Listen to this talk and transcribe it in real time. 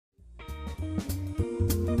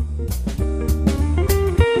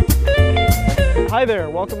Hi there,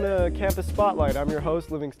 welcome to Campus Spotlight. I'm your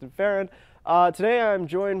host, Livingston Farron. Today I'm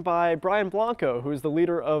joined by Brian Blanco, who is the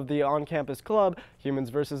leader of the on-campus club, Humans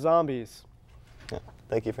vs. Zombies. Yeah,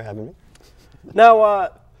 thank you for having me.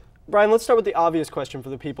 Now, Brian, let's start with the obvious question for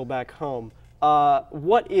the people back home.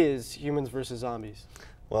 What is Humans vs. Zombies?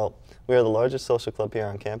 Well, we are the largest social club here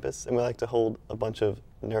on campus, and we like to hold a bunch of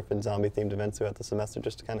Nerf and zombie-themed events throughout the semester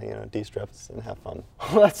just to kind of, de-stress and have fun.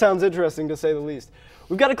 Well, that sounds interesting, to say the least.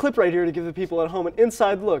 We've got a clip right here to give the people at home an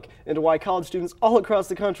inside look into why college students all across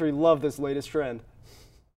the country love this latest trend.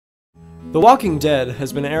 The Walking Dead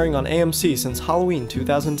has been airing on AMC since Halloween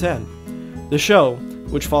 2010. The show,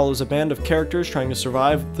 which follows a band of characters trying to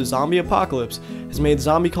survive the zombie apocalypse, has made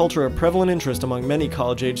zombie culture a prevalent interest among many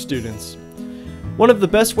college-age students. One of the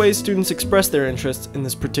best ways students express their interests in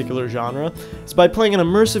this particular genre is by playing an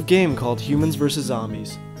immersive game called Humans vs.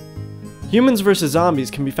 Zombies. Humans vs.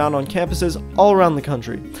 Zombies can be found on campuses all around the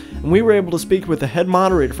country, and we were able to speak with the head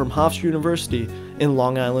moderator from Hofstra University in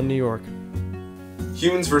Long Island, New York.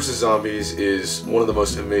 Humans vs. Zombies is one of the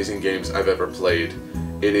most amazing games I've ever played.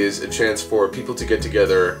 It is a chance for people to get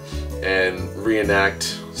together and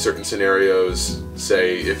reenact certain scenarios,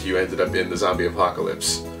 say if you ended up in the zombie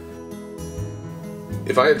apocalypse.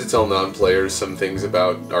 If I had to tell non-players some things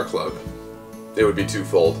about our club, it would be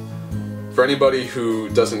twofold. For anybody who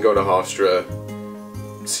doesn't go to Hofstra,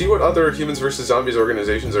 see what other Humans vs. Zombies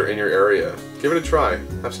organizations are in your area. Give it a try.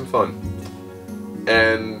 Have some fun.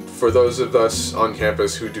 And for those of us on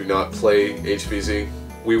campus who do not play HVZ,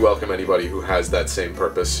 we welcome anybody who has that same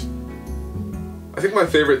purpose. I think my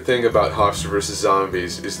favorite thing about Hofstra vs.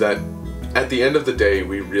 Zombies is that at the end of the day,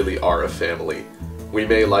 we really are a family. We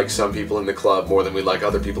may like some people in the club more than we like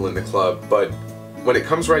other people in the club, but when it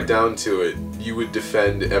comes right down to it, you would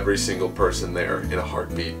defend every single person there in a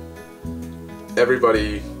heartbeat.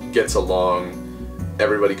 Everybody gets along,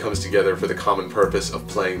 everybody comes together for the common purpose of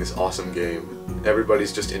playing this awesome game.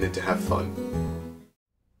 Everybody's just in it to have fun.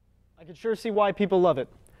 I can sure see why people love it.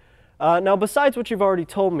 Now, besides what you've already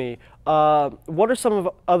told me, what are some of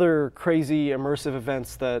other crazy immersive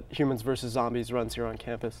events that Humans vs. Zombies runs here on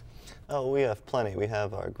campus? Oh, we have plenty. We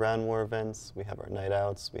have our ground war events, we have our night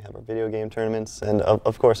outs, we have our video game tournaments, and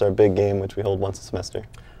of course our big game, which we hold once a semester.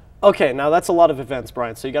 Okay, now that's a lot of events,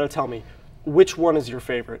 Brian, so you gotta tell me, which one is your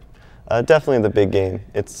favorite? Definitely the big game.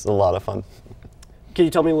 It's a lot of fun. Can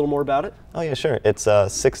you tell me a little more about it? Oh yeah, sure. It's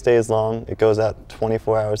 6 days long. It goes out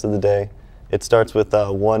 24 hours of the day. It starts with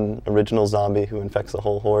one original zombie who infects the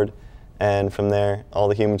whole horde, and from there, all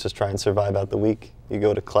the humans just try and survive out the week. You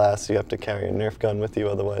go to class, you have to carry a Nerf gun with you,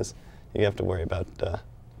 otherwise you have to worry about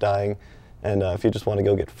dying. And if you just want to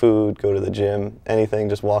go get food, go to the gym, anything,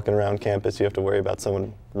 just walking around campus, you have to worry about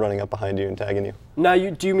someone running up behind you and tagging you. Now,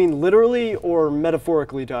 do you mean literally or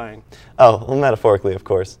metaphorically dying? Oh, well, metaphorically, of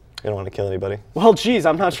course. You don't want to kill anybody. Well, geez,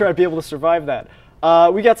 I'm not sure I'd be able to survive that.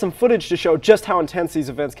 We got some footage to show just how intense these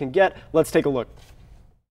events can get. Let's take a look.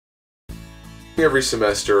 Every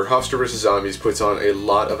semester, Hofstra vs. Zombies puts on a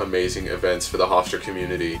lot of amazing events for the Hofstra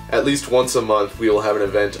community. At least once a month, we will have an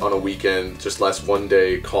event on a weekend, just lasts one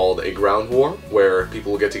day, called a ground war, where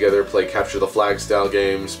people will get together, play capture the flag style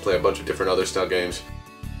games, play a bunch of different other style games.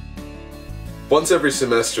 Once every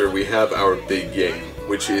semester, we have our big game,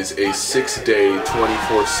 which is a 6-day,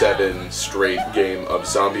 24/7 straight game of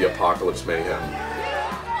zombie apocalypse mayhem.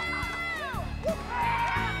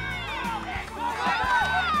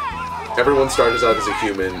 Everyone starts out as a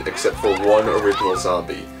human except for one original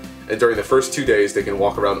zombie, and during the first 2 days they can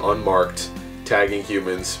walk around unmarked, tagging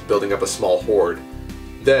humans, building up a small horde.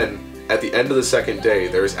 Then, at the end of the second day,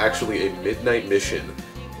 there is actually a midnight mission.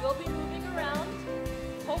 We'll be moving around,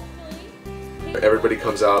 hopefully. Everybody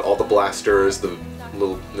comes out, all the blasters, the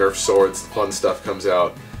little Nerf swords, the fun stuff comes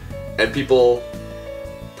out, and people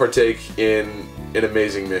partake in an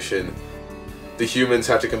amazing mission. The humans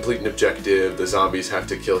have to complete an objective, the zombies have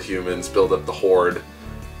to kill humans, build up the horde,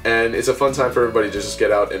 and it's a fun time for everybody to just get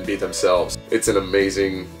out and be themselves. It's an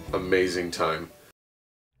amazing, amazing time.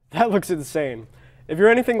 That looks insane. If you're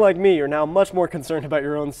anything like me, you're now much more concerned about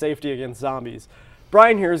your own safety against zombies.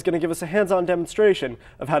 Brian here is going to give us a hands-on demonstration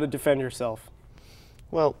of how to defend yourself.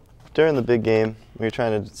 Well, during the big game, when you're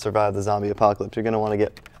trying to survive the zombie apocalypse, you're going to want to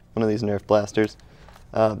get one of these Nerf blasters.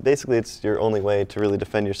 Basically, it's your only way to really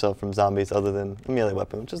defend yourself from zombies other than a melee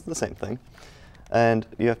weapon, which is the same thing. And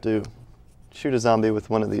you have to shoot a zombie with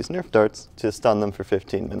one of these Nerf darts to stun them for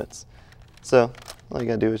 15 minutes. So all you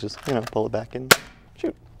gotta do is just, pull it back and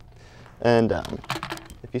shoot. And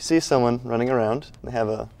if you see someone running around, they have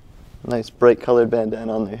a nice bright colored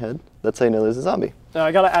bandana on their head, that's how you know there's a zombie. Now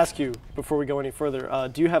I gotta ask you, before we go any further,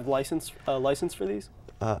 do you have license for these?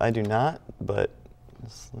 I do not, but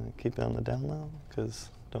just keep it on the down low because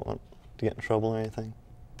don't want to get in trouble or anything.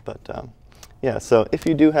 But yeah, so if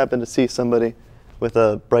you do happen to see somebody with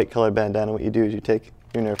a bright colored bandana, what you do is you take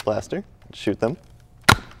your Nerf blaster, shoot them,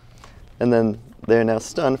 and then they're now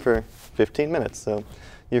stunned for 15 minutes. So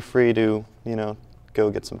you're free to, you know,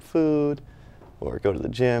 go get some food or go to the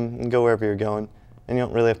gym and go wherever you're going. And you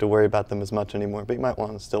don't really have to worry about them as much anymore, but you might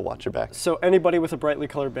want to still watch your back. So anybody with a brightly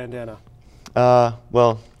colored bandana?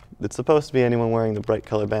 Well, it's supposed to be anyone wearing the bright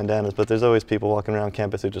colored bandanas, but there's always people walking around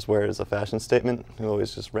campus who just wear it as a fashion statement, who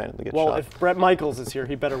always just randomly get shot. Well, if Brett Michaels is here,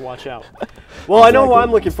 he better watch out. Well, I know who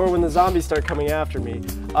I'm looking for when the zombies start coming after me.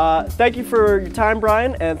 Thank you for your time,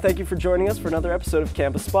 Brian, and thank you for joining us for another episode of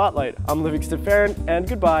Campus Spotlight. I'm Livingston Farron, and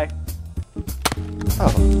goodbye.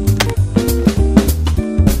 Oh.